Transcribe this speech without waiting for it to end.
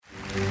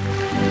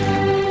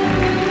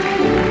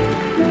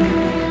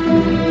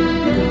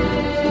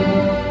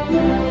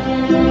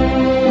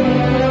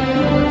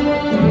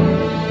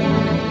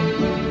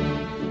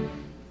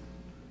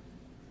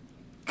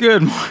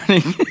Good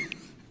morning.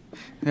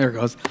 There it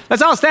goes.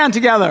 Let's all stand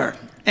together.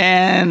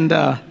 And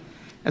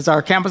as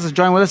our campuses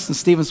join with us in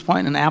Stevens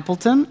Point and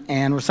Appleton,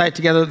 and recite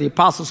together the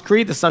Apostles'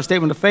 Creed, this is our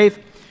statement of faith.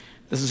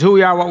 This is who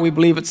we are, what we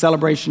believe at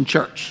Celebration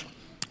Church.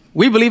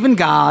 We believe in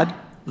God,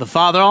 the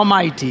Father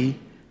Almighty,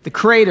 the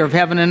creator of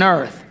heaven and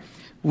earth.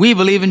 We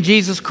believe in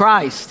Jesus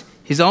Christ,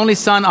 his only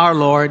Son, our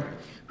Lord,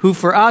 who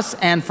for us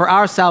and for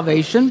our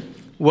salvation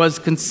was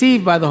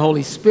conceived by the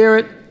Holy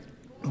Spirit,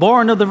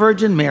 born of the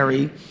Virgin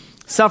Mary,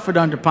 suffered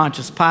under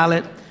Pontius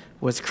Pilate,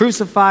 was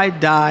crucified,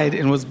 died,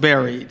 and was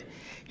buried.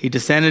 He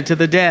descended to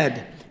the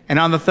dead, and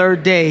on the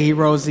third day he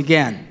rose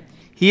again.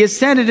 He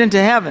ascended into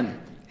heaven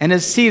and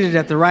is seated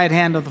at the right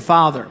hand of the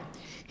Father.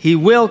 He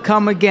will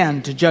come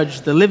again to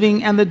judge the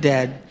living and the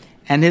dead,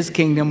 and his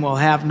kingdom will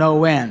have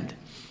no end.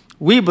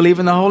 We believe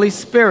in the Holy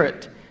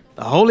Spirit,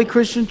 the holy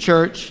Christian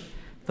church,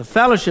 the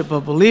fellowship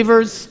of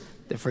believers,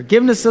 the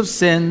forgiveness of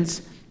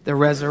sins, the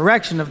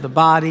resurrection of the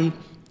body,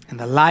 and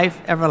the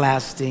life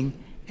everlasting.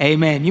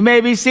 Amen. You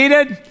may be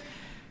seated.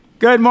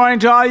 Good morning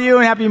to all of you,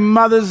 and happy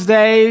Mother's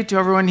Day to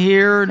everyone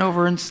here and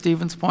over in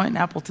Stevens Point and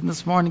Appleton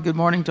this morning. Good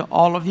morning to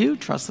all of you.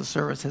 Trust the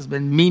service has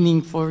been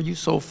meaningful for you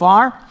so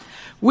far.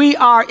 We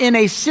are in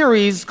a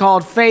series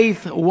called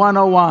Faith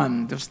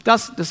 101,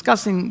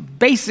 discussing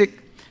basic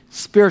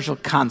spiritual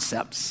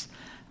concepts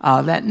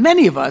that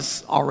many of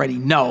us already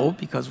know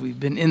because we've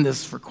been in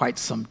this for quite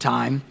some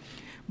time.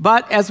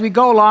 But as we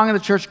go along and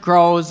the church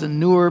grows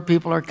and newer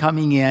people are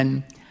coming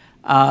in,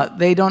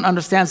 they don't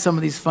understand some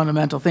of these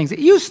fundamental things. It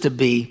used to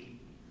be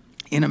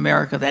in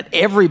America that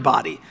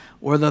everybody,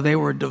 whether they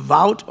were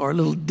devout or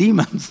little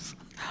demons,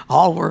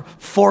 all were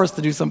forced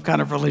to do some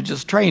kind of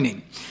religious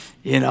training.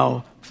 You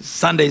know,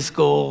 Sunday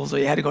schools, or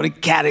you had to go to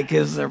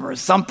catechism or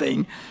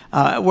something,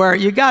 where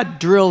you got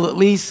drilled at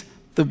least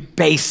the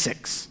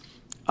basics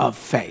of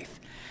faith.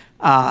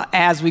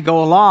 As we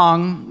go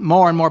along,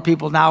 more and more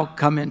people now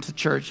come into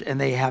church and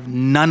they have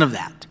none of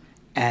that,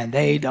 and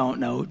they don't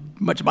know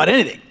much about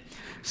anything.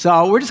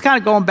 So we're just kind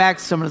of going back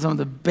to some of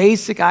the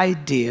basic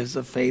ideas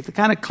of faith to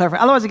kind of clarify.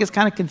 Otherwise, it gets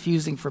kind of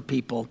confusing for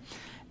people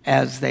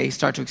as they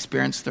start to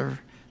experience their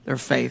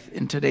faith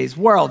in today's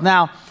world.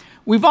 Now,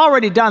 we've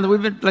already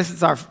done, this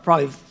is our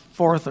probably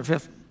fourth or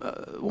fifth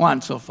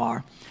one so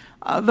far.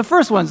 The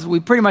first ones, we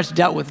pretty much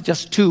dealt with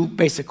just two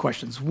basic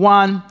questions.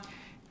 One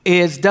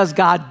is, does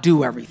God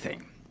do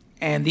everything?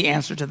 And the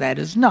answer to that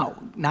is no.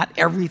 Not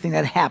everything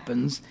that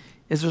happens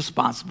is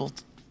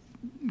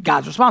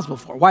God's responsible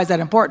for. Why is that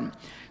important?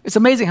 It's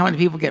amazing how many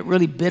people get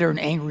really bitter and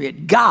angry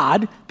at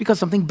God because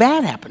something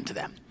bad happened to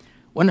them,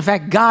 when in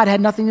fact God had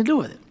nothing to do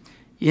with it.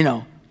 You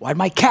know, why'd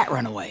my cat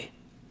run away?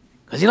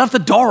 Because he left the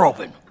door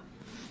open.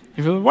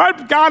 You feel, why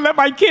did God let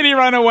my kitty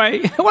run away?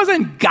 It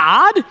wasn't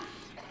God.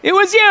 It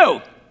was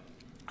you.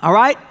 All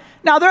right?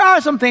 Now, there are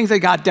some things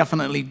that God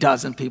definitely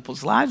does in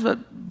people's lives,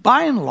 but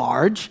by and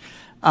large,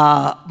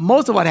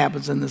 most of what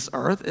happens in this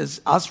earth is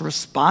us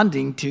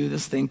responding to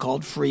this thing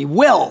called free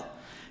will.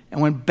 And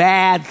when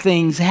bad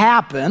things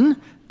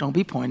happen, don't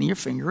be pointing your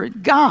finger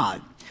at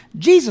God.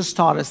 Jesus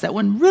taught us that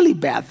when really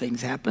bad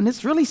things happen,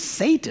 it's really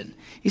Satan.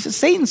 He says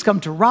Satan's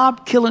come to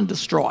rob, kill, and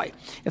destroy.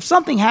 If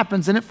something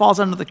happens and it falls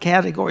under the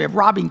category of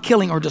robbing,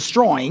 killing, or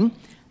destroying,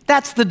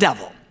 that's the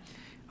devil.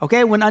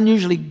 Okay, when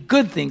unusually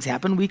good things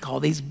happen, we call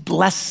these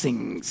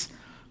blessings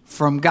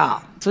from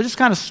God. So just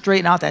kind of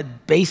straighten out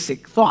that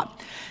basic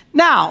thought.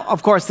 Now,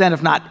 of course, then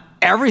if not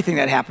everything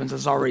that happens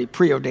is already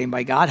preordained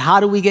by God, how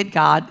do we get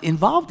God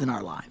involved in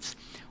our lives?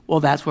 Well,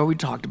 that's where we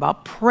talked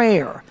about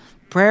prayer.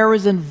 Prayer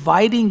is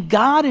inviting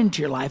God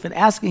into your life and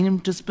asking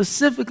him to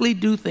specifically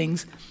do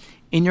things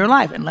in your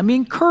life. And let me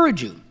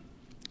encourage you,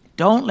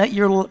 don't let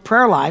your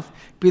prayer life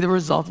be the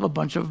result of a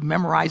bunch of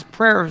memorized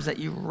prayers that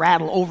you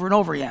rattle over and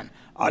over again.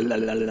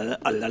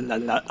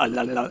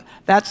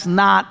 That's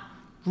not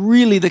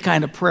really the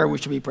kind of prayer we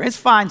should be praying. It's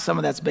fine, some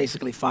of that's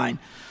basically fine.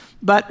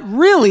 But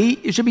really,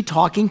 you should be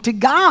talking to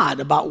God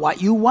about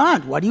what you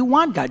want. What do you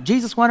want, God?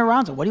 Jesus went around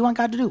and said, what do you want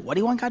God to do? What do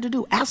you want God to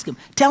do? Ask him,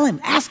 tell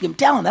him, ask him,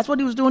 tell him. That's what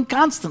he was doing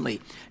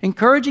constantly,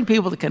 encouraging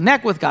people to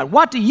connect with God.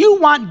 What do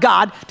you want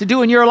God to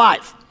do in your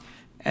life?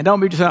 And don't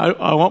be just saying,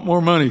 I want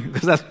more money,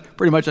 because that's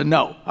pretty much a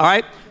no, all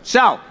right?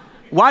 So,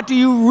 what do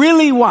you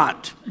really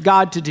want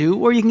God to do,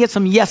 where you can get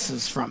some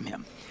yeses from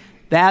him?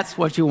 That's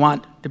what you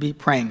want to be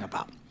praying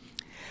about.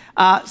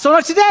 So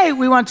today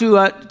we want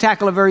to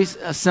tackle a very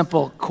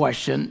simple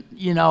question.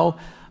 You know,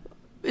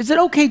 is it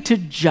okay to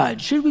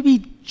judge? Should we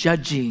be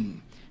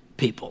judging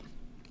people?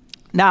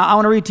 Now, I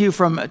want to read to you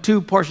from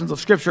two portions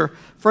of Scripture.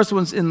 First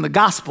one's in the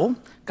Gospel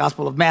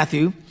of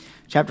Matthew,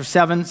 chapter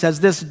 7, says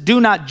this: do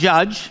not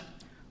judge,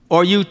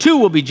 or you too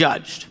will be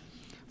judged.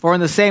 For in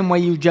the same way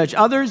you judge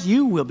others,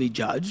 you will be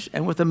judged.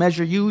 And with the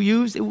measure you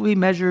use, it will be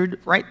measured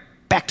right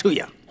back to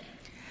you.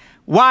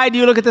 Why do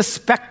you look at the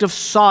speck of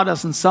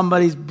sawdust in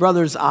somebody's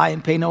brother's eye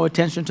and pay no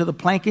attention to the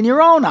plank in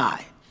your own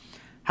eye?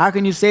 How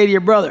can you say to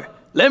your brother,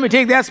 let me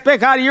take that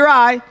speck out of your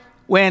eye,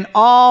 when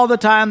all the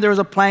time there is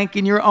a plank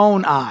in your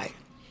own eye?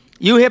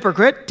 You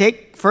hypocrite,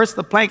 take first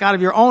the plank out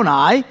of your own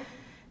eye,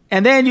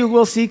 and then you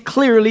will see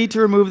clearly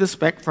to remove the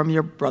speck from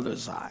your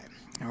brother's eye.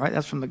 All right,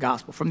 that's from the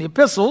gospel. From the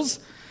epistles,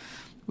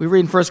 we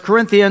read in 1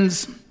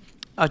 Corinthians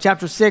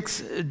chapter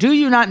 6, do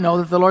you not know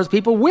that the Lord's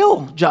people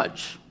will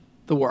judge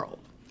the world?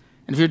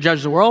 And if you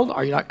judge the world,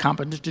 are you not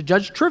competent to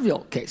judge trivial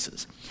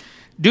cases?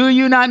 Do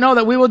you not know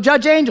that we will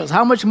judge angels?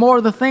 How much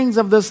more the things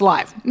of this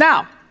life?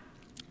 Now,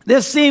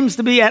 this seems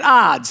to be at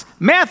odds.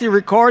 Matthew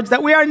records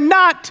that we are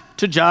not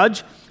to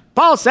judge.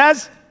 Paul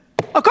says,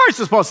 of course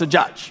you're supposed to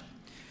judge.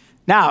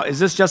 Now, is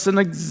this just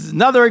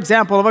another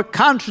example of a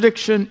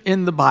contradiction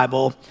in the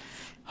Bible?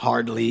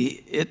 Hardly.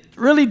 It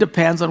really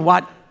depends on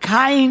what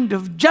kind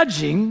of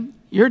judging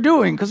you're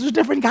doing, because there's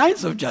different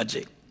kinds of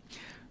judging.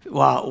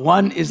 Well,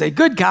 one is a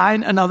good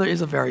kind, another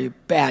is a very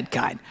bad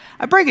kind.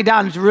 I break it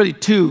down into really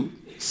two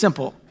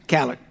simple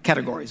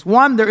categories.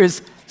 One, there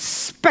is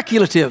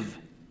speculative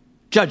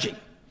judging,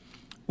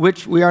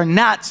 which we are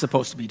not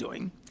supposed to be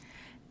doing.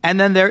 And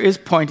then there is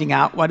pointing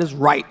out what is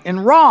right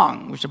and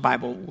wrong, which the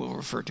Bible will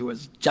refer to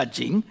as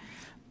judging,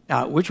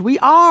 which we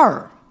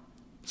are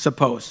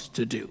supposed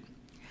to do.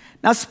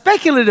 Now,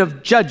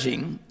 speculative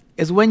judging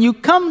is when you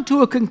come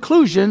to a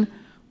conclusion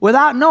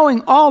without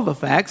knowing all the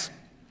facts,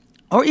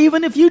 or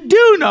even if you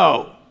do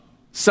know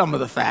some of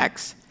the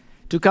facts,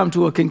 to come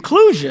to a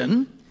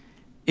conclusion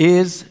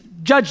is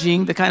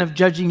judging, the kind of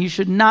judging you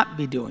should not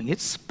be doing.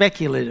 It's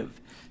speculative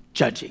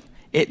judging.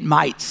 It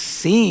might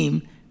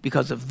seem,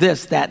 because of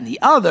this, that, and the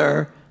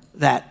other,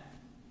 that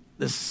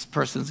this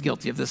person's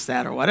guilty of this,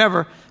 that, or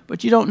whatever,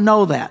 but you don't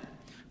know that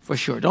for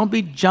sure. Don't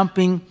be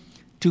jumping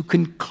to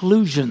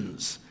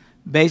conclusions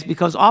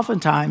because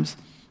oftentimes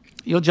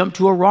you'll jump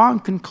to a wrong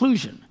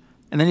conclusion,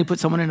 and then you put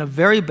someone in a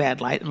very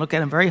bad light and look at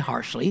them very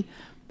harshly.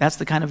 That's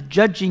the kind of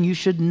judging you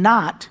should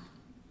not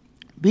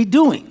be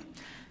doing.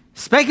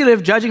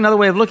 Speculative judging, another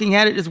way of looking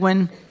at it, is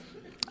when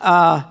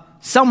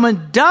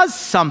someone does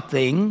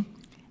something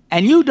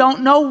and you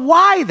don't know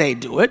why they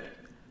do it,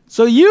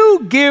 so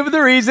you give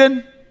the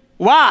reason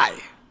why.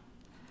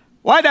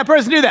 Why'd that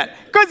person do that?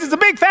 Because it's a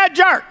big fat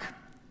jerk.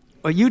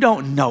 Well, you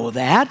don't know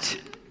that,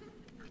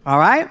 all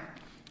right?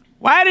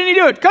 Why didn't he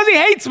do it? Because he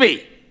hates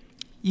me.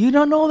 You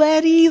don't know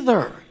that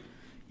either.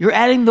 You're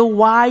adding the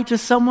why to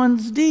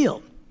someone's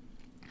deal,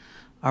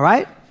 all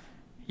right?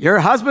 Your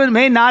husband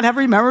may not have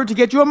remembered to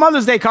get you a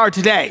Mother's Day card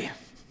today.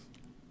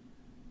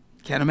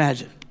 Can't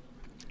imagine.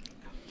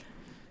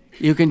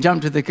 You can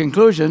jump to the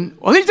conclusion,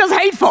 well, he's just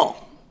hateful.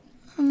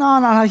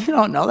 No, you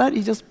don't know that.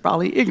 He's just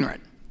probably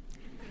ignorant.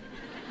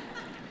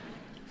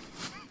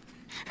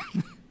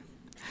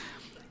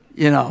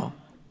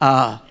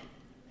 I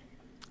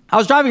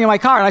was driving in my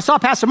car and I saw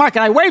Pastor Mark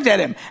and I waved at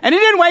him and he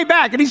didn't wave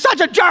back and he's such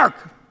a jerk.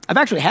 I've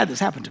actually had this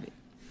happen to me.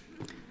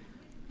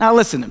 Now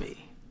listen to me.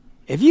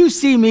 If you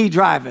see me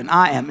driving,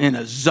 I am in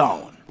a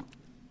zone.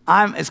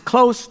 I'm as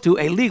close to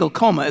a legal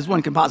coma as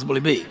one can possibly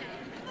be.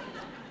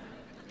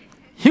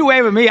 You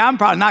wave at me, I'm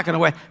probably not going to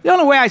wave. The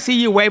only way I see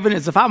you waving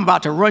is if I'm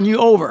about to run you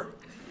over.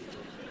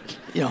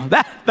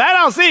 That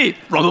I'll see.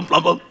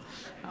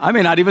 I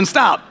may not even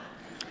stop.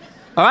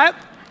 All right?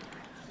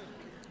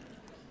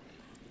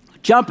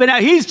 Jumping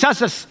out. He's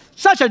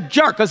such a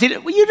jerk.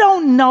 You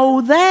don't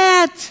know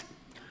that.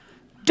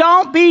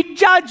 Don't be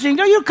judging.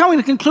 Don't you come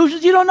to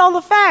conclusions. You don't know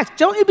the facts.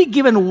 Don't you be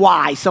given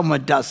why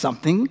someone does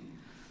something.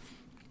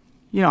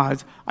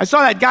 I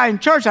saw that guy in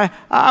church.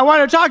 I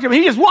wanted to talk to him.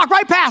 He just walked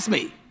right past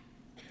me.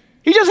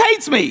 He just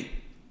hates me.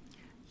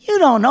 You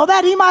don't know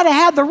that. He might have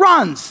had the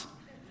runs.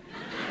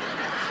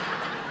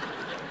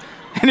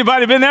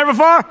 Anybody been there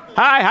before?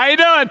 Hi, how you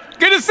doing?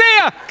 Good to see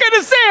you. Good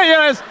to see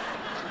you.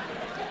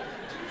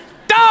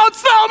 Don't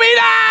slow me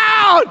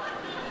down.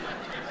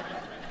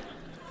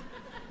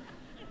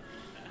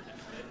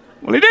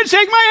 Well, he did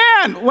shake my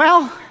hand.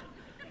 Well,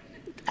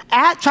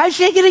 try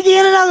shaking it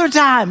again another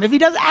time. If he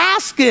does,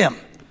 ask him.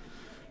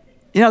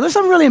 There's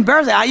something really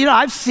embarrassing.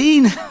 I've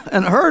seen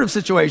and heard of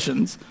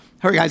situations,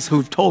 heard guys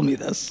who've told me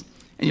this,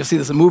 and you'll see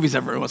this in movies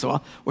every once in a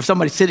while, where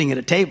somebody's sitting at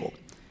a table,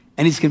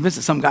 and he's convinced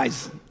that some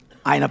guy's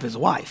eyeing up his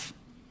wife.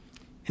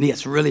 And he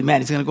gets really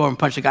mad. He's going to go over and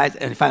punch the guy,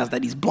 and he finds out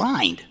that he's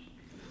blind.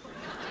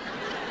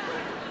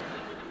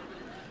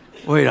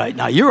 Wait,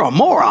 now you're a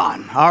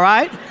moron, all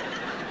right?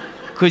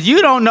 Because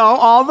you don't know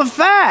all the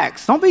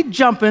facts. Don't be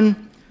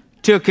jumping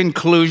to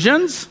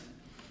conclusions.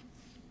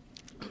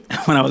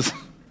 When I was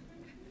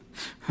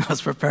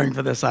preparing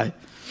for this, I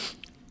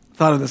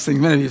thought of this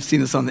thing. Many of you have seen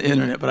this on the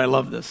internet, but I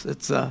love this.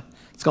 It's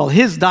called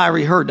His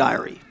Diary, Her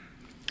Diary.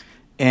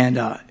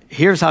 And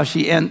here's how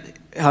she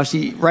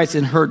writes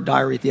in her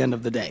diary at the end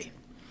of the day.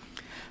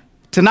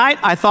 Tonight,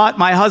 I thought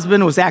my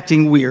husband was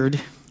acting weird.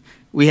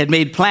 We had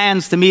made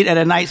plans to meet at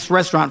a nice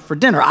restaurant for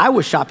dinner. I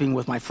was shopping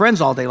with my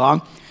friends all day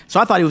long, so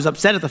I thought he was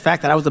upset at the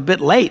fact that I was a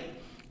bit late,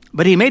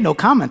 but he made no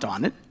comment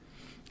on it.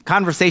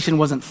 Conversation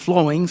wasn't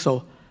flowing,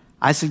 so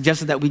I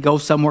suggested that we go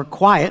somewhere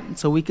quiet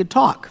so we could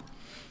talk.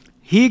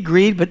 He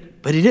agreed,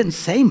 but he didn't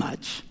say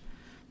much.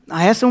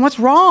 I asked him, what's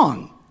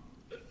wrong?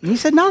 And he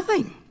said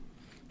nothing.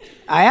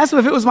 I asked him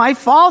if it was my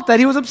fault that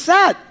he was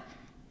upset.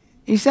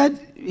 He said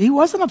he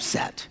wasn't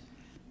upset,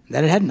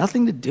 that it had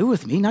nothing to do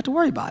with me, not to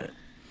worry about it.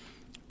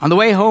 On the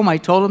way home, I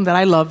told him that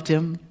I loved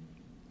him.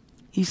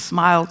 He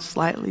smiled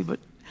slightly, but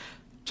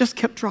just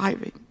kept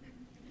driving.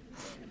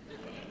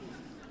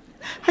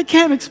 I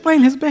can't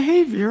explain his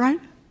behavior.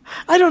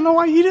 I don't know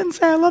why he didn't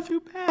say I love you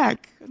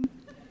back.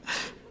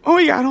 When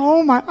we got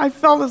home, I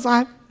felt as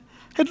I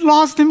had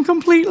lost him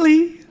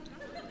completely.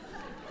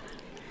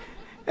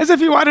 As if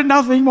he wanted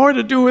nothing more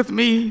to do with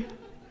me.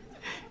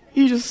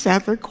 He just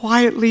sat there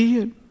quietly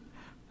and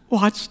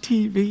watched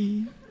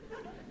TV.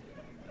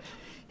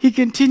 He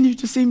continued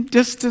to seem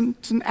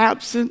distant and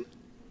absent.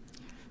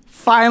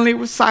 Finally,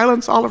 with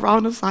silence all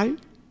around us, I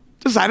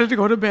decided to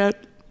go to bed.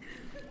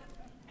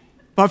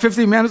 About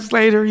 15 minutes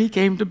later, he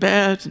came to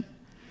bed,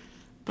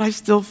 but I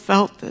still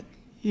felt that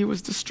he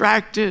was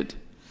distracted,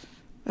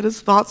 that his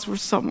thoughts were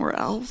somewhere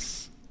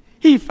else.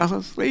 He fell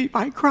asleep.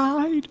 I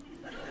cried.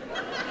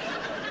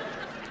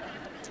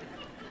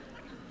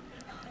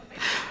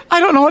 I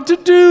don't know what to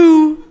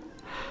do.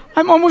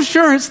 I'm almost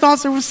sure his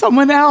thoughts are with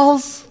someone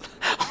else.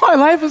 My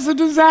life is a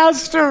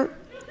disaster.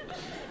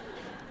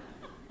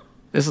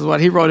 This is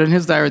what he wrote in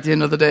his diary at the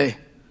end of the day.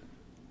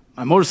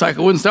 My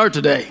motorcycle wouldn't start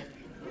today.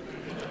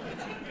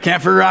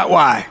 Can't figure out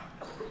why.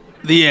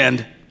 The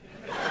end.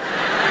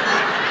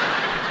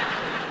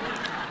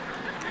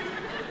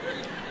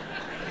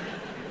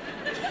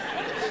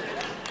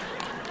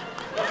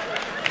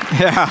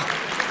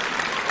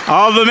 Yeah.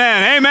 All the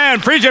men. Amen.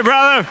 Preach it,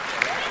 brother.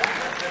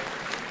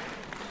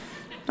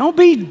 Don't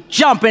be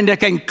jumping to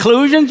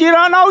conclusions. You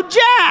don't know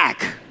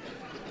jack.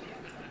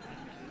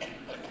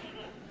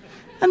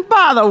 And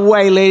by the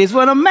way, ladies,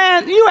 when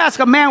you ask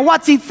a man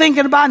what's he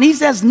thinking about, and he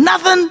says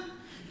nothing,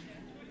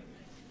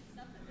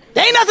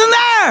 there ain't nothing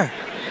there.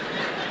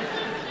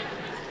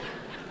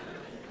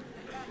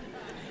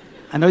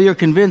 I know you're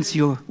convinced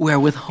we're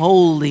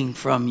withholding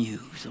from you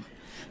some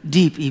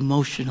deep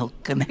emotional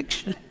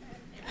connection.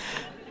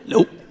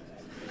 Nope.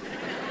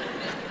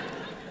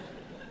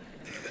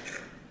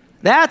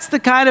 That's the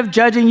kind of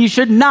judging you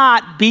should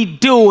not be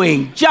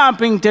doing,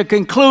 jumping to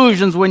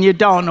conclusions when you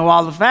don't know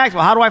all the facts.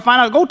 Well, how do I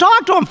find out? Go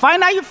talk to them.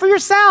 Find out for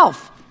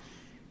yourself.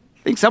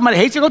 Think somebody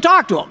hates you? Go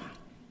talk to them.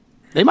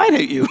 They might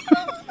hate you.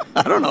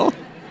 I don't know.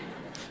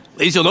 At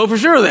least you'll know for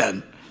sure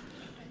then.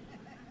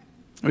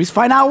 At least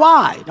find out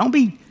why. Don't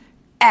be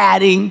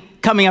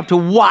coming up to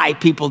why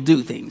people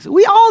do things.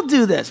 We all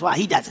do this. Well,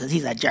 he does this.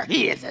 He's a jerk.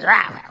 He is.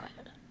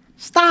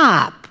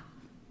 Stop.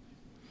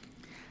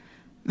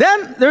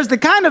 Then there's the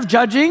kind of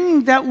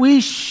judging that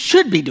we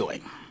should be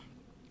doing,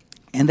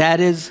 and that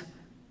is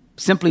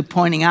simply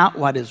pointing out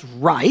what is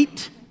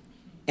right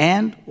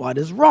and what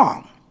is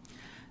wrong.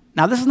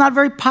 Now, this is not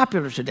very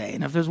popular today,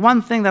 and if there's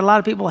one thing that a lot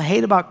of people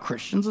hate about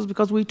Christians is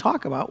because we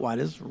talk about what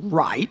is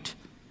right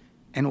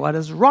and what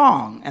is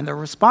wrong, and the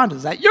response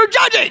is that you're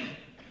judging.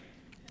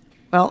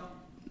 Well,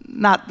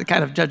 not the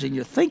kind of judging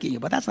you're thinking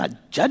about. That's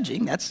not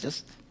judging. That's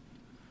just,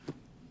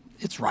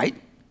 it's right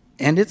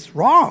and it's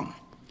wrong.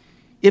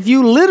 If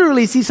you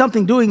literally see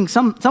someone doing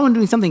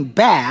something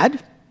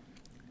bad,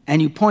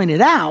 and you point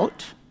it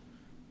out,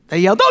 they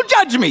yell, "Don't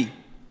judge me!"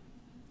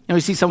 You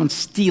see someone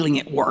stealing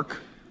at work.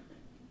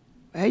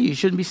 Hey, you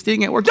shouldn't be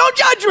stealing at work. Don't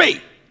judge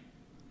me!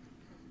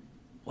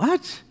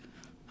 What?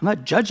 I'm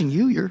not judging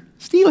you. You're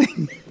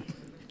stealing.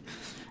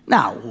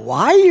 Now,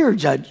 why you're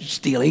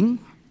stealing,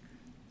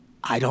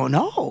 I don't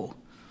know.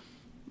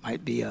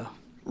 Might be a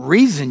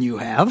reason you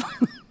have,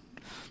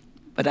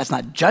 but that's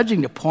not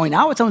judging. To point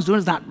out what someone's doing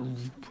is not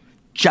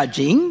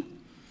judging.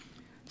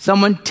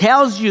 Someone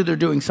tells you they're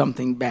doing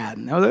something bad.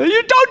 You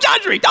don't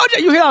judge me. Don't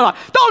judge. You hear a lot.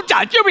 Don't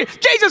judge.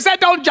 Jesus said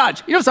don't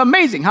judge. You know, it's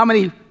amazing how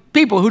many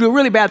people who do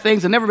really bad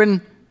things and never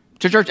been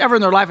to church ever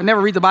in their life and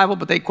never read the Bible,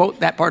 but they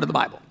quote that part of the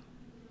Bible.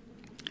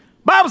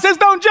 Bible says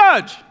don't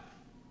judge.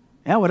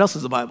 Yeah, what else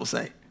does the Bible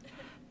say?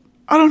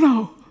 I don't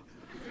know.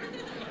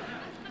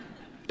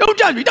 Don't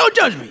judge me. Don't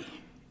judge me.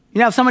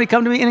 You know, if somebody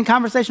come to me in a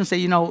conversation and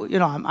say,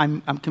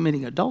 I'm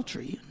committing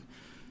adultery.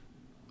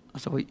 I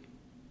said, well,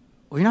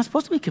 you're not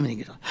supposed to be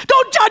committing adultery.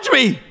 Don't judge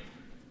me.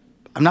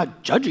 I'm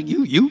not judging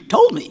you. You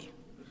told me.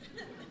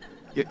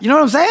 You know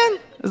what I'm saying?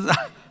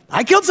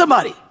 I killed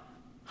somebody.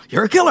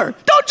 You're a killer.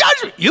 Don't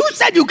judge me. You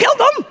said you killed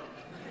them.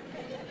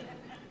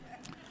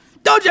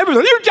 Don't judge.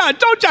 You judge.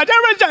 Don't judge.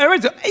 Everybody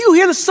judge. You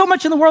hear this so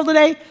much in the world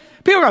today.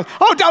 People go,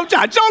 "Oh, don't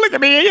judge. Don't look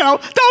at me.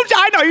 Don't judge.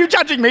 I know you're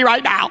judging me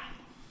right now."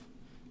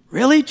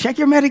 Really? Check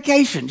your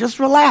medication. Just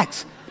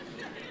relax.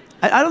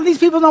 I don't. These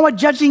people know what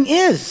judging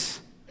is.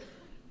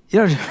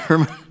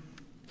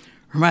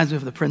 Reminds me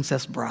of The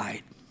Princess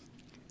Bride.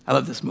 I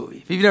love this movie.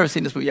 If you've never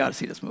seen this movie, you ought to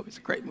see this movie. It's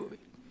a great movie.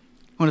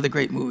 One of the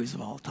great movies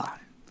of all time,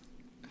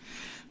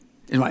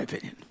 in my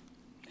opinion,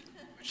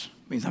 which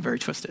means I'm very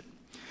twisted.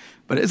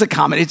 But it's a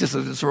comedy. It's just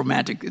this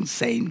romantic,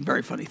 insane,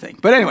 very funny thing.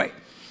 But anyway,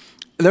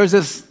 there's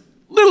this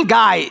little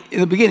guy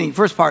in the beginning,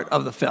 first part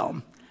of the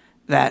film,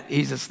 that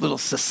he's this little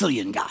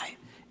Sicilian guy.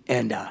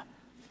 And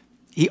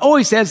he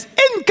always says,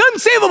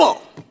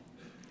 "Inconceivable!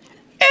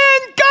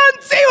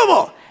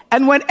 Inconceivable!"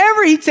 And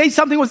whenever he'd say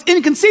something was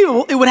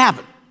inconceivable, it would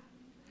happen.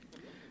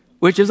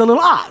 Which is a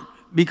little odd,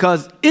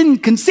 because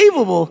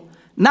inconceivable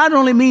not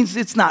only means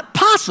it's not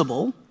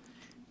possible,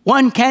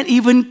 One can't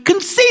even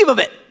conceive of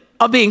it,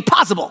 of being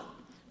possible.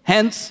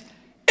 Hence,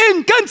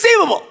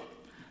 inconceivable.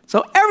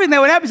 So everything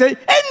that would happen, he said,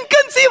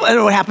 inconceivable. And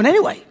it would happen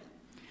anyway.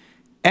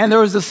 And there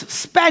was this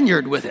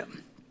Spaniard with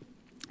him,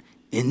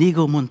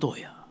 Inigo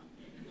Montoya.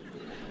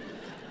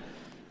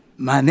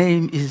 My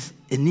name is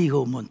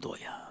Inigo Montoya.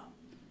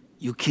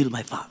 You killed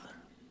my father.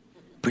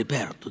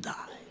 Prepare to die.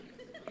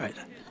 Right?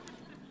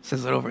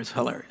 Says it over. It's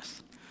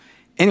hilarious.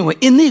 Anyway,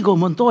 Inigo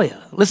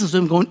Montoya listens to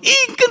him going,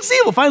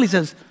 inconceivable. Finally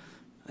says,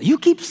 you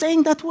keep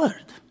saying that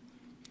word.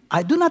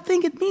 I do not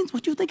think it means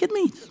what you think it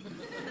means.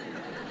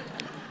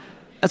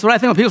 That's what I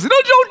think when people say,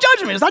 no, don't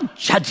judge me. It's not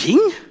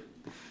judging.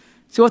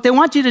 So what they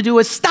want you to do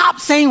is stop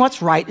saying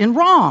what's right and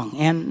wrong.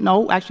 And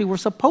no, actually, we're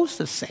supposed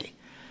to say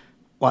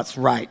what's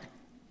right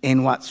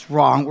and what's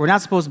wrong. We're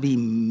not supposed to be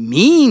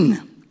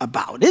mean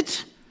about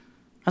it.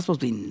 We're not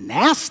supposed to be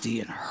nasty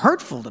and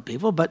hurtful to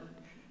people, but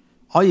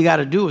all you got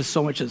to do is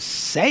so much as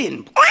say,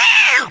 and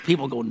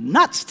people go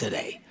nuts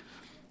today.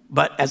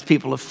 But as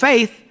people of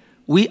faith,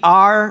 we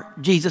are,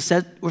 Jesus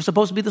said, we're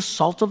supposed to be the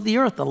salt of the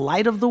earth, the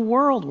light of the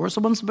world. We're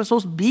supposed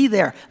to be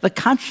there, the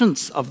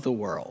conscience of the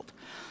world,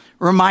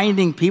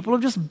 reminding people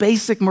of just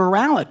basic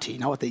morality.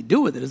 Now, what they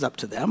do with it is up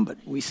to them, but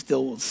we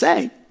still will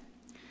say,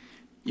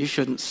 you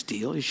shouldn't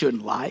steal, you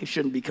shouldn't lie, you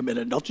shouldn't be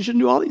committed adultery, you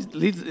shouldn't do all these.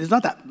 It's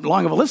not that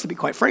long of a list, to be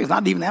quite frank. It's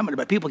not even that much,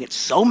 but people get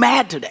so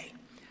mad today,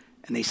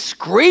 and they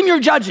scream you're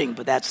judging,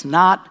 but that's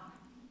not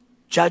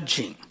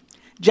judging.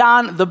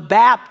 John the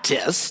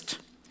Baptist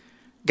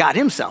got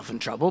himself in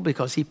trouble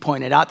because he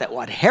pointed out that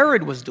what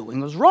Herod was doing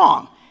was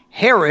wrong.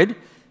 Herod,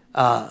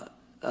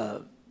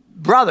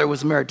 brother,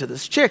 was married to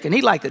this chick, and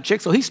he liked the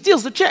chick, so he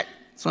steals the chick.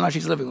 So now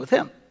she's living with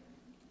him.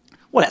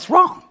 Well, that's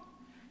wrong.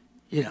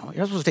 You know, you're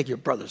not supposed to take your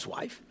brother's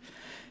wife.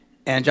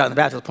 And John the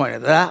Baptist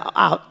pointed that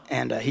out,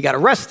 and he got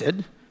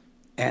arrested.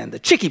 And the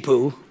chickie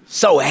poo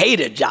so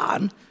hated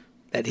John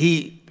that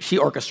she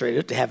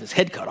orchestrated to have his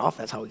head cut off.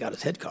 That's how he got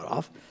his head cut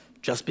off,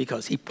 just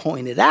because he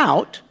pointed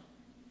out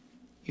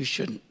you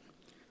shouldn't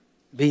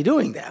be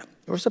doing that.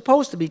 We're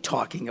supposed to be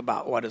talking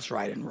about what is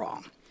right and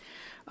wrong.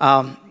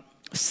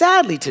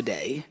 Sadly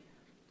today,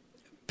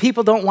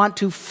 people don't want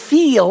to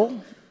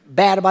feel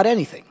bad about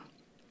anything.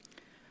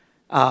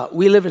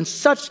 We live in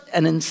such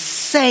an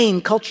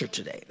insane culture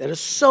today that is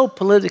so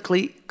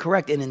politically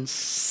correct and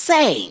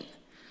insane.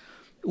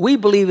 We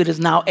believe it is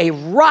now a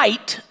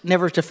right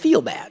never to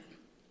feel bad.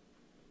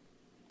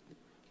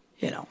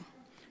 You know,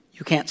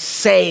 you can't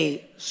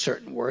say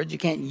certain words, you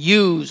can't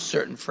use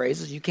certain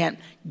phrases, you can't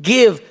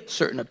give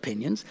certain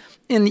opinions.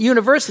 In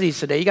universities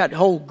today, you got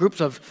whole groups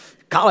of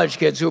college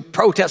kids who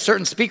protest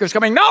certain speakers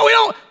coming, no,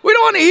 we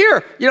don't want to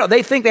hear. You know,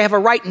 they think they have a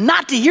right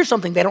not to hear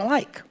something they don't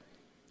like.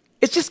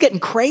 It's just getting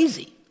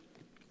crazy.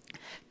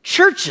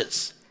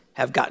 Churches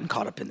have gotten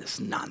caught up in this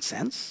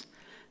nonsense,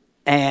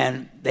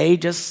 and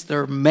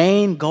their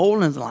main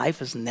goal in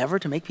life is never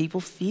to make people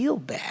feel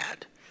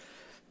bad.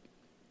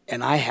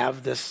 And I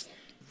have this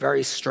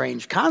very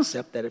strange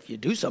concept that if you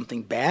do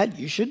something bad,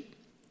 you should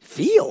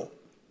feel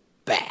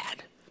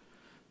bad.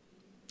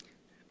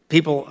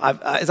 People,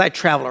 as I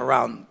travel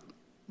around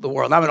the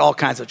world, I'm in all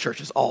kinds of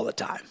churches all the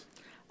time.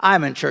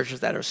 I'm in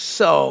churches that are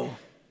so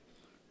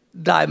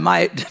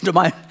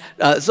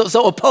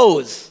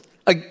opposed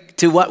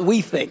to what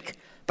we think.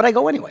 But I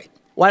go anyway.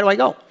 Why do I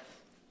go?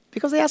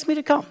 Because they asked me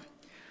to come.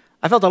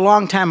 I felt a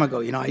long time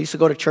ago, I used to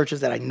go to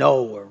churches that I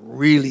know were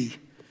really,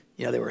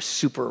 they were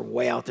super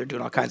way out there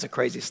doing all kinds of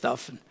crazy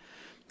stuff. And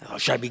I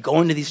thought, should I be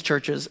going to these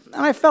churches?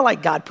 And I felt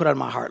like God put on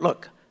my heart,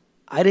 look,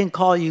 I didn't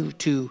call you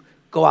to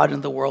go out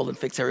into the world and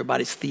fix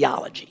everybody's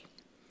theology.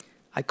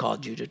 I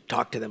called you to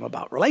talk to them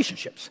about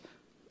relationships.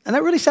 And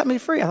that really set me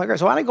free. I thought,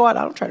 so when I go out,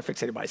 I don't try to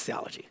fix anybody's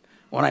theology.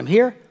 When I'm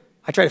here,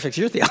 I try to fix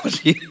your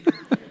theology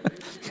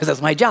because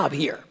that's my job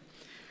here.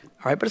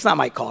 All right, but it's not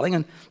my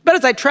calling. But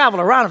as I travel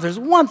around, if there's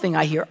one thing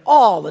I hear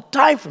all the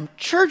time from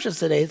churches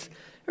today,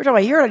 every time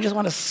I hear it, I just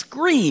want to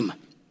scream.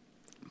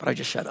 But I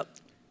just shut up.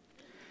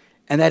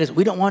 And that is,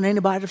 we don't want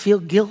anybody to feel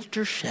guilt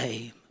or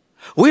shame.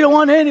 We don't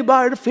want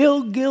anybody to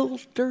feel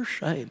guilt or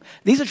shame.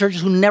 These are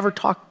churches who never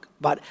talk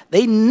about it.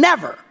 They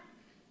never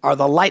are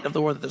the light of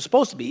the world that they're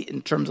supposed to be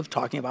in terms of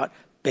talking about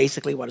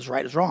basically what is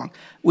right is wrong,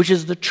 which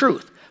is the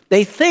truth.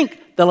 They think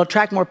they'll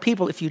attract more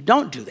people if you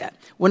don't do that,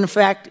 when in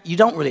fact, you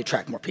don't really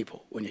attract more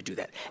people when you do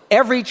that.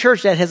 Every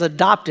church that has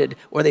adopted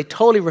where they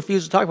totally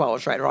refuse to talk about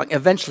what's right or wrong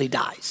eventually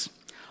dies.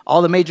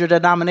 All the major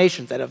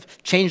denominations that have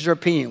changed their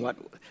opinion, what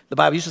the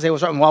Bible used to say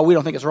was wrong, well, we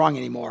don't think it's wrong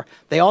anymore,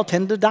 they all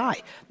tend to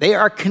die. They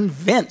are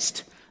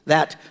convinced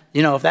that,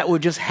 if that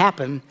would just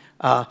happen,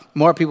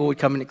 more people would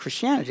come into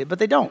Christianity, but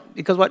they don't,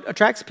 because what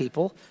attracts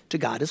people to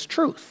God is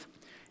truth.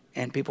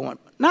 And people want,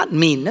 not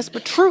meanness,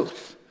 but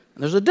truth.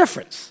 And there's a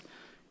difference.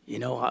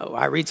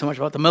 I read so much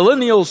about the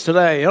millennials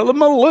today. The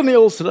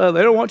millennials today,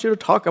 they don't want you to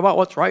talk about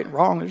what's right and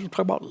wrong. They just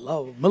talk about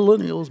love.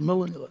 Millennials.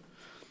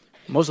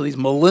 Most of these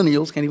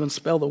millennials can't even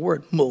spell the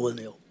word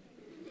millennial.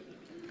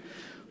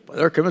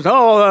 They're convinced,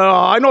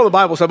 I know the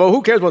Bible says, but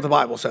who cares what the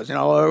Bible says?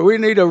 We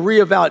need to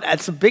reevaluate.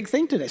 That's a big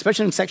thing today,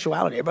 especially in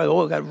sexuality. Everybody,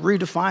 we've got to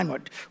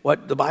redefine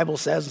what the Bible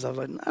says and stuff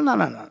like that.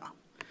 No.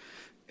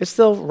 It's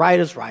still right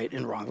is right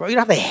and wrong. You don't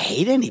have to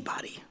hate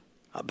anybody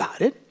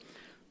about it,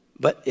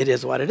 but it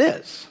is what it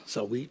is.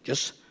 So we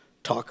just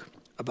talk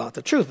about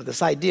the truth. But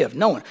this idea of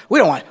knowing, we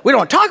don't want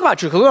to talk about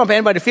truth because we don't want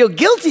anybody to feel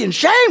guilty and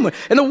shame.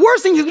 And the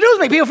worst thing you can do is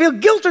make people feel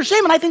guilt or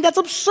shame. And I think that's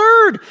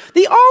absurd.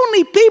 The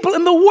only people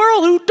in the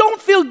world who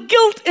don't feel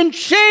guilt and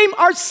shame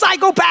are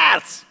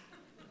psychopaths.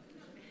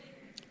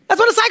 That's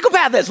what a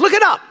psychopath is. Look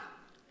it up.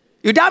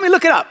 You doubt me?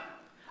 Look it up.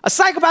 A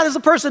psychopath is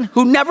a person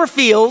who never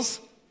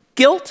feels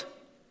guilt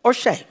or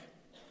shame.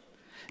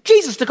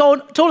 Jesus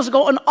told us to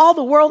go in all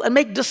the world and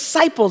make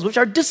disciples, which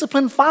are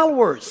disciplined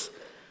followers.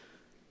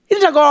 He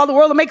didn't go all the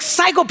world and make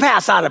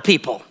psychopaths out of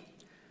people.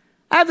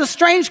 I have this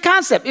strange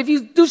concept. If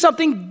you do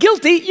something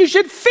guilty, you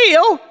should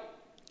feel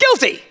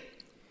guilty.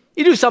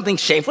 You do something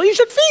shameful, you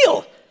should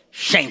feel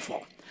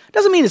shameful.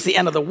 Doesn't mean it's the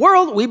end of the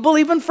world. We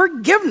believe in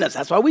forgiveness.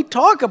 That's why we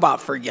talk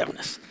about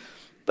forgiveness.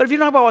 But if you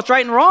talk about what's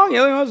right and wrong,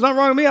 it's not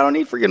wrong with me. I don't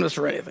need forgiveness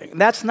for anything.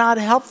 And that's not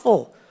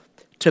helpful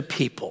to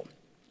people.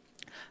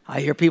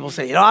 I hear people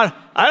say, I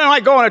don't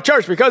like going to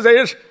church because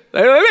they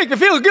make me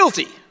feel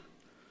guilty.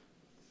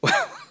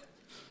 Well,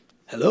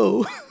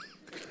 hello,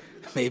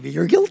 maybe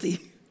you're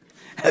guilty.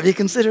 Have you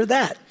considered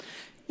that?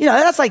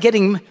 That's like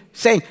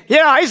saying,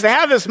 I used to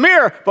have this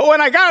mirror, but when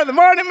I got it in the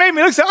morning, it made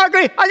me look so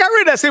ugly, I got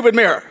rid of that stupid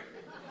mirror.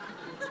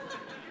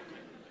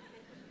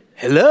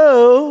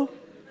 Hello,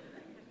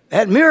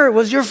 that mirror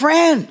was your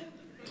friend.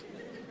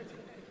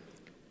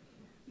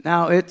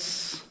 Now,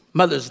 it's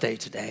Mother's Day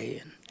today,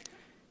 and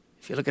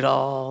if you look at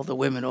all the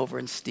women over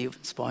in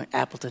Stevens Point,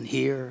 Appleton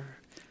here,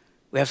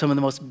 we have some of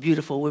the most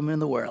beautiful women in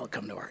the world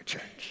come to our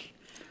church.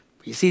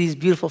 You see these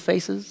beautiful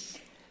faces?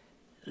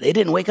 They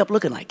didn't wake up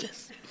looking like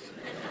this.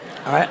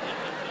 All right?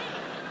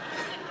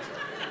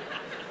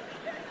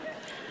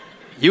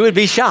 You would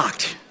be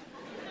shocked.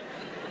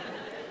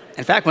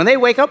 In fact, when they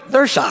wake up,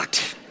 they're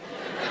shocked.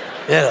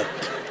 Yeah.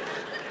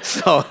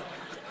 So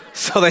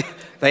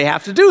they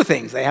have to do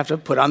things. They have to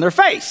put on their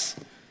face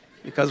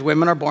because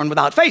women are born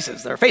without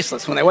faces. They're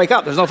faceless when they wake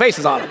up. There's no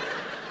faces on them.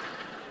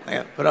 They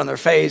have to put on their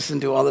face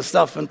and do all this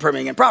stuff and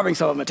primming and propping.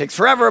 Some of them it takes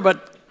forever,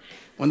 but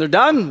when they're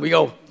done, we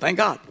go, thank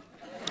God.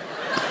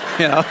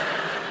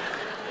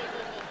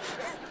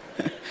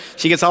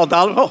 She gets all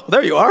down. Oh,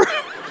 there you are.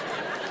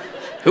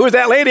 Who was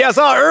that lady I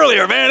saw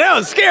earlier, man? That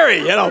was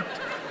scary,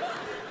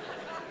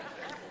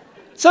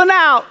 So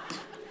now,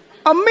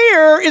 a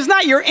mirror is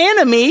not your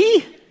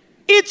enemy.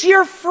 It's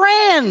your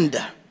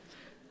friend.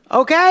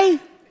 Okay?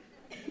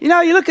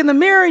 You look in the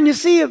mirror and you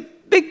see a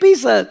big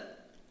piece of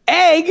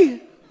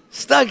egg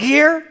stuck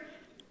here.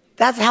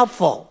 That's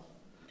helpful.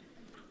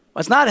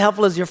 What's not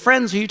helpful is your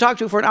friends who you talk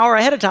to for an hour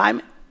ahead of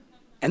time,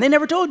 and they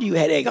never told you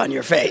had egg on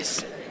your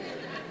face.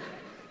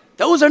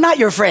 Those are not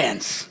your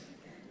friends.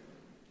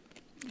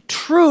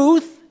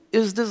 Truth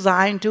is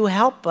designed to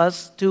help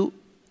us to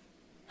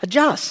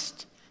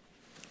adjust,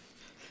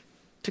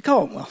 to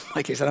comb. Well, in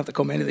my case, I don't have to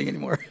comb anything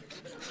anymore.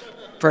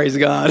 Praise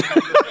God.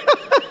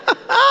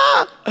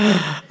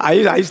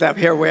 I used to have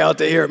hair way out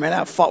to here, man.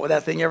 I fought with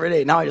that thing every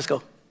day. Now I just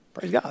go,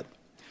 praise God.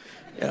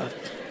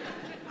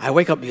 I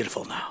wake up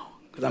beautiful now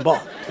because I'm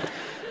bald.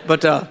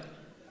 But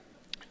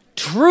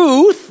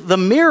truth, the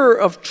mirror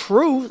of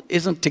truth,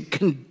 isn't to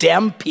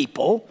condemn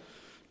people,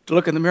 to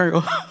look in the mirror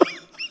and go,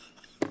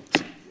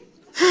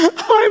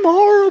 I'm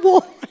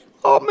horrible.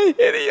 I'm a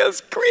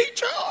hideous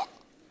creature.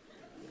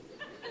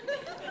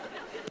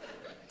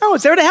 No,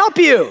 it's there to help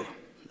you.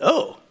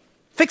 Oh,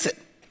 fix it.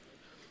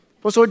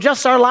 Well, so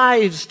adjust our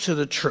lives to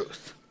the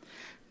truth.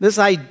 This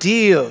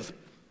idea of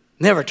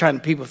never trying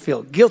to people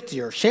feel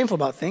guilty or shameful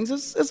about things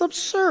is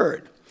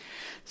absurd.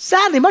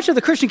 Sadly, much of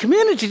the Christian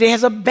community today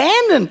has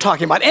abandoned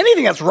talking about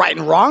anything that's right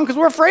and wrong because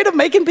we're afraid of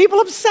making people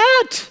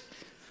upset.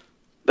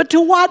 But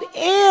to what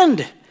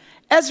end?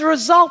 As a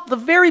result, the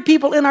very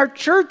people in our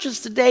churches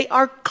today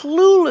are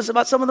clueless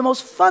about some of the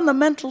most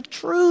fundamental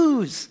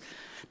truths.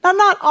 Now,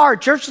 not our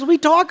churches. We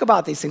talk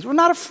about these things. We're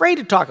not afraid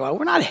to talk about it.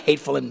 We're not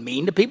hateful and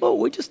mean to people.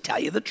 We just tell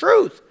you the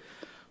truth.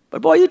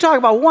 But boy, you talk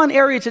about one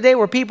area today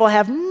where people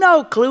have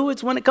no clue.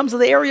 It's when it comes to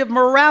the area of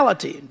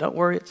morality. Don't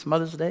worry, it's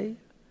Mother's Day.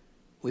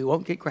 We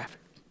won't get graphic.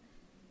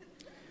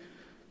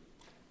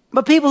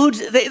 But people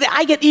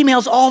I get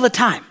emails all the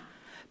time.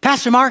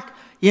 Pastor Mark,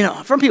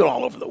 from people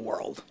all over the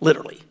world,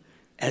 literally.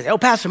 And they say,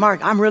 Pastor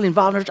Mark, I'm really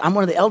involved in church. I'm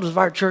one of the elders of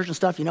our church and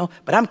stuff,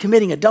 but I'm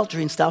committing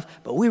adultery and stuff,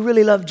 but we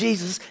really love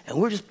Jesus, and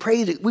we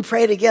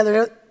pray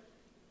together.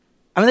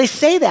 I mean, they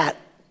say that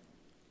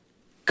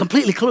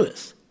completely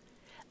clueless.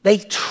 They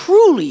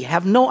truly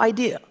have no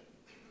idea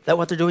that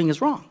what they're doing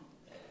is wrong.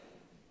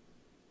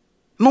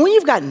 I mean, when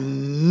you've got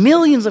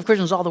millions of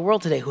Christians all over the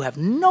world today who have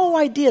no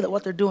idea that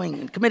what they're doing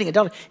and committing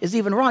adultery is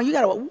even wrong, you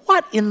got to,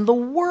 what in the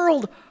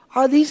world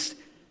are these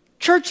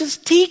churches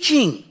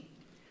teaching?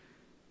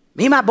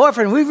 Me and my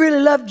boyfriend, we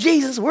really love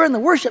Jesus. We're in the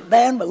worship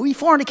band, but we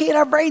fornicate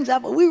our brains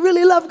out, but we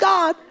really love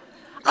God.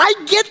 I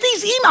get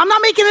these emails. I'm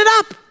not making it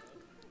up.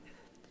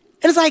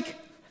 And it's like,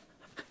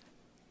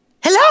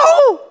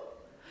 hello?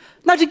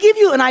 Now, to give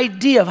you an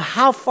idea of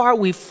how far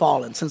we've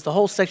fallen since the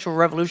whole sexual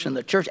revolution,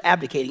 the church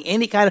abdicating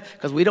any kind of,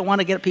 because we don't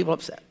want to get people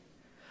upset,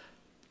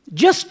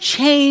 just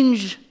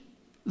change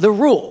the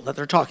rule that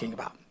they're talking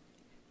about,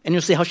 and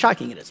you'll see how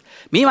shocking it is.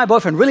 Me and my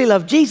boyfriend really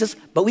love Jesus,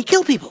 but we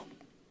kill people.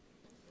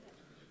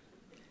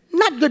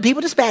 Not good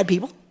people, just bad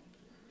people.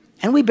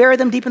 And we bury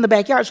them deep in the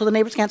backyard so the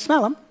neighbors can't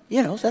smell them.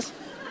 You know, that's...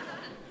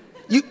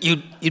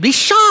 You'd be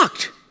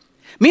shocked.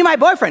 Me and my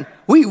boyfriend,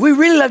 we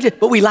really love you,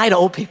 but we lie to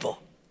old people.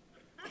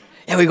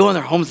 And we go in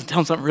their homes and tell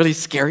them something really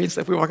scary and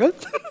stuff. We walk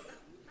out.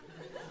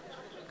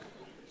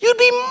 You'd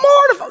be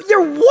mortified.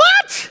 You're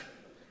what?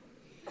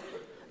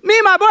 Me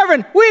and my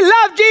boyfriend, we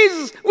love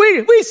Jesus.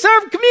 We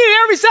serve community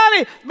every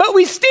Sunday, but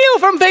we steal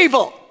from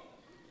people.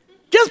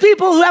 Just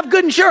people who have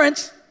good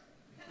insurance.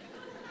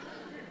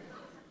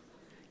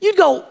 You'd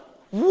go,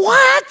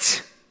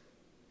 what?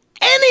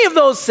 Any of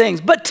those things.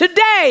 But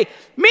today,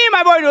 me and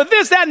my boyfriend do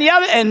this, that, and the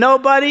other, and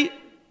nobody,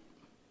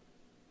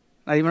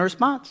 not even a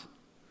response.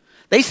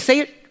 They say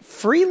it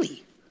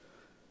freely.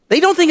 They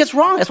don't think it's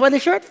wrong. That's why they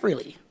share it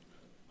freely.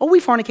 Oh, we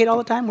fornicate all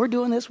the time. We're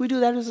doing this. We do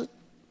that.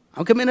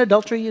 I'm committing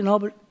adultery, you know,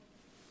 but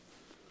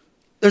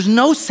there's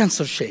no sense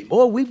of shame.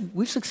 Oh,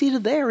 we've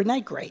succeeded there. Isn't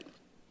that great?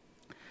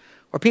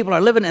 Where people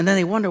are living and then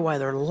they wonder why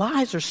their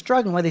lives are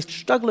struggling, why they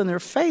struggle in their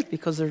faith,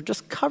 because they're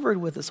just covered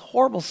with this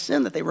horrible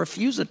sin that they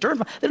refuse to turn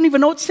from. They don't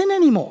even know it's sin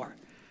anymore.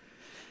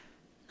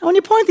 Now, when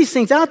you point these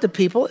things out to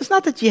people, it's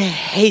not that you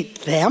hate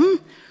them.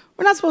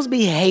 We're not supposed to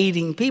be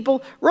hating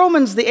people.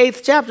 Romans, the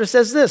 8th chapter,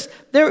 says this: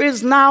 there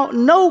is now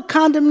no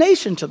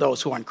condemnation to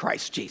those who are in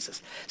Christ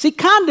Jesus. See,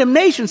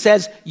 condemnation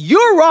says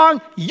you're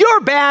wrong,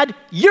 you're bad,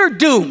 you're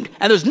doomed,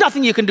 and there's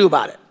nothing you can do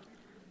about it.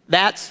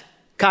 That's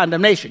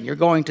condemnation. You're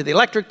going to the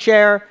electric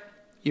chair,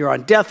 you're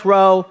on death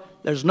row,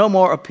 there's no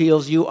more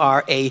appeals, you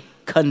are a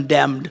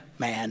condemned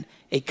man,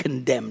 a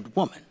condemned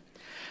woman.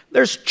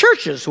 There's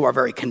churches who are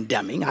very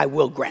condemning, I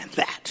will grant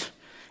that.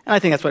 And I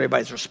think that's what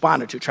everybody's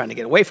responded to, trying to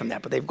get away from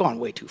that, but they've gone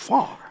way too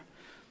far.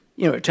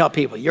 You know, to tell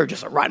people you're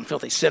just a rotten,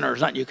 filthy sinner,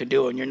 there's nothing you can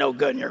do, and you're no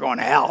good, and you're going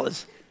to hell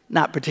is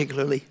not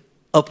particularly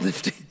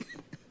uplifting.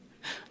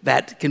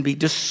 That can be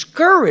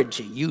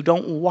discouraging. You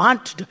don't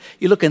want to.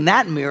 You look in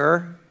that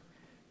mirror,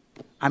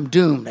 I'm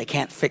doomed, I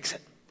can't fix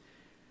it.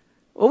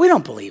 Well, we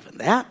don't believe in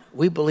that.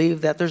 We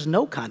believe that there's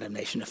no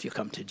condemnation if you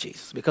come to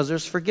Jesus, because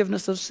there's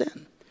forgiveness of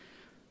sin.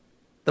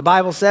 The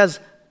Bible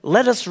says,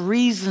 let us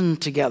reason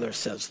together,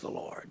 says the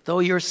Lord. Though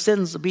your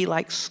sins be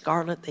like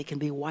scarlet, they can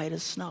be white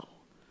as snow.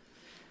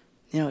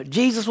 You know,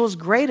 Jesus was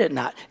great at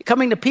not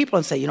coming to people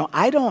and say, you know,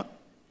 I don't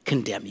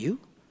condemn you.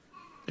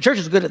 The church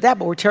is good at that,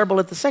 but we're terrible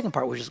at the second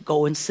part, which is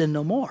go and sin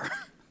no more.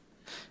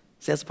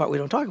 See, that's the part we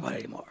don't talk about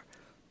anymore.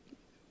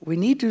 We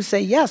need to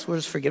say, yes,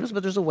 there's forgiveness,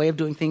 but there's a way of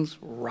doing things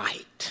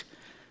right.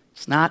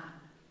 It's not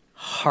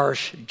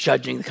harsh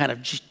judging, the kind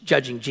of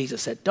judging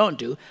Jesus said don't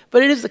do,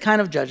 but it is the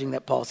kind of judging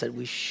that Paul said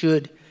we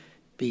should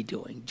be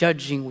doing.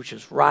 Judging which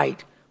is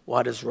right,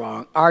 what is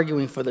wrong,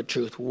 arguing for the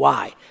truth.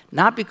 Why?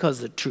 Not because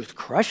the truth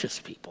crushes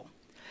people.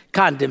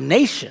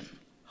 Condemnation,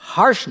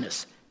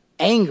 harshness,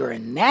 anger,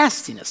 and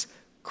nastiness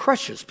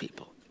crushes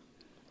people.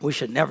 We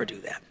should never do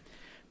that.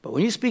 But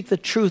when you speak the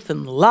truth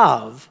in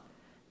love,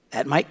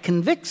 that might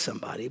convict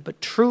somebody,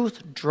 but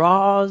truth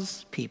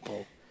draws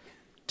people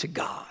to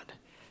God.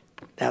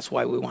 That's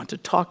why we want to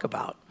talk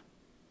about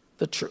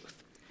the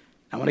truth.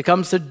 Now, when it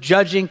comes to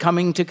judging,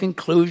 coming to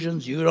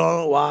conclusions, you don't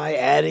know why,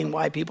 adding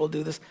why people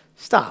do this,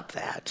 stop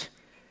that.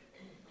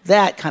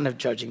 That kind of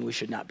judging we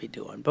should not be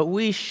doing. But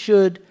we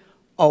should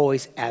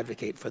always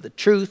advocate for the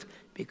truth,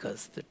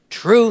 because the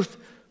truth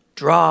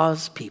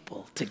draws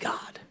people to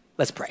God.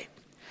 Let's pray.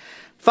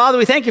 Father,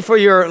 we thank you for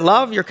your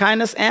love, your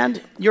kindness, and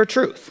your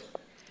truth.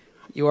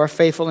 You are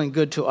faithful and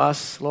good to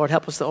us. Lord,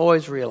 help us to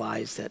always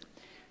realize that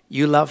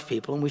you love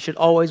people, and we should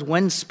always,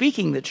 when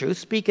speaking the truth,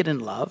 speak it in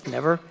love,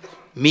 never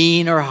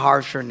mean or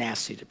harsh or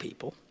nasty to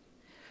people,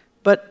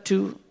 but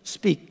to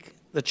speak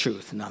the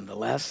truth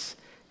nonetheless.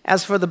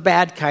 As for the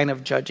bad kind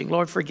of judging,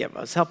 Lord, forgive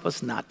us. Help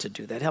us not to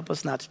do that. Help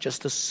us not to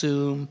just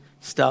assume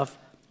stuff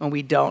when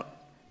we don't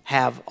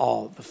have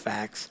all the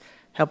facts.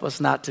 Help us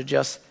not to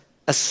just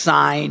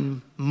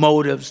assign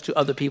motives to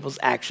other people's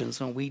actions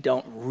when we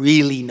don't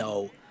really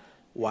know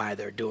why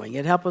they're doing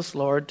it. Help us,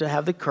 Lord, to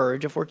have the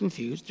courage, if we're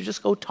confused, to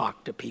just go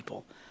talk to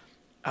people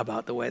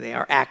about the way they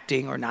are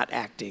acting or not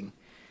acting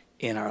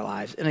in our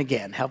lives. And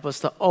again, help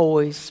us to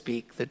always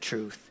speak the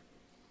truth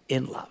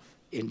in love.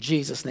 In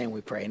Jesus' name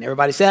we pray. And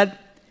everybody said,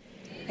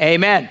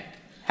 Amen.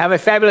 Have a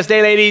fabulous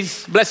day,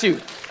 ladies. Bless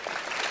you.